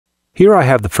Here I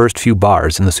have the first few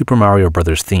bars in the Super Mario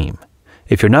Bros. Theme.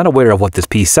 If you're not aware of what this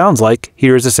piece sounds like,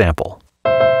 here is a sample.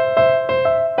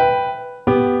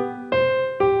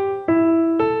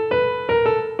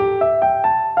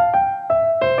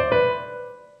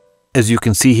 As you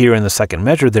can see here in the second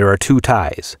measure, there are two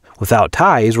ties. Without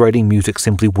ties, writing music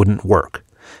simply wouldn't work.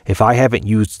 If I haven't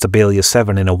used Sibelius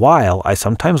 7 in a while, I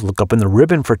sometimes look up in the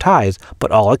ribbon for ties,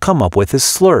 but all I come up with is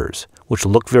slurs, which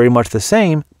look very much the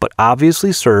same, but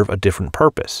obviously serve a different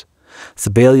purpose.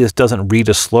 Sibelius doesn't read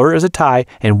a slur as a tie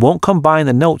and won't combine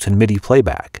the notes in MIDI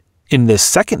playback. In this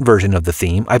second version of the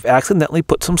theme, I've accidentally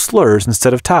put some slurs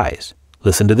instead of ties.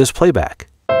 Listen to this playback.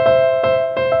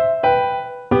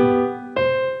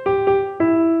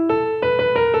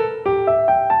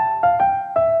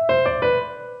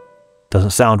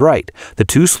 Doesn't sound right. The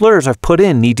two slurs I've put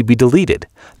in need to be deleted.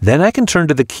 Then I can turn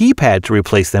to the keypad to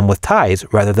replace them with ties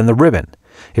rather than the ribbon.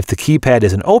 If the keypad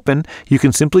isn't open, you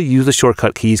can simply use the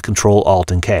shortcut keys Ctrl,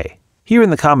 Alt, and K. Here in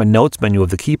the Common Notes menu of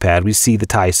the keypad, we see the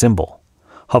tie symbol.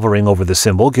 Hovering over the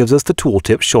symbol gives us the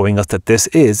tooltip showing us that this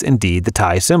is indeed the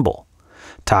tie symbol.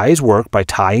 Ties work by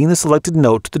tying the selected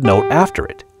note to the note after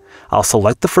it. I'll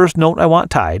select the first note I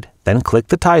want tied, then click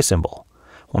the tie symbol.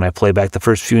 When I play back the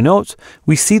first few notes,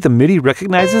 we see the MIDI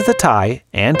recognizes the tie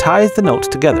and ties the notes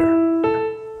together.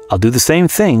 I'll do the same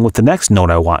thing with the next note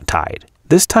I want tied.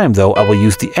 This time though, I will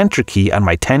use the Enter key on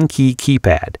my 10-key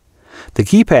keypad. The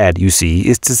keypad, you see,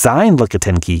 is designed like a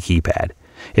 10-key keypad.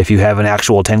 If you have an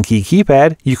actual 10-key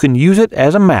keypad, you can use it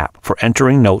as a map for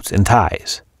entering notes and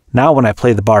ties. Now when I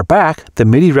play the bar back, the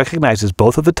MIDI recognizes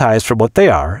both of the ties for what they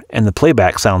are, and the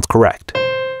playback sounds correct.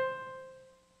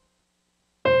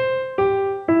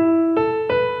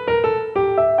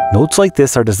 Notes like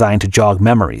this are designed to jog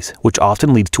memories, which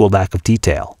often leads to a lack of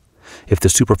detail. If the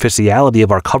superficiality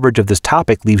of our coverage of this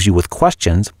topic leaves you with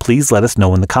questions, please let us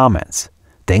know in the comments.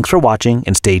 Thanks for watching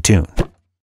and stay tuned.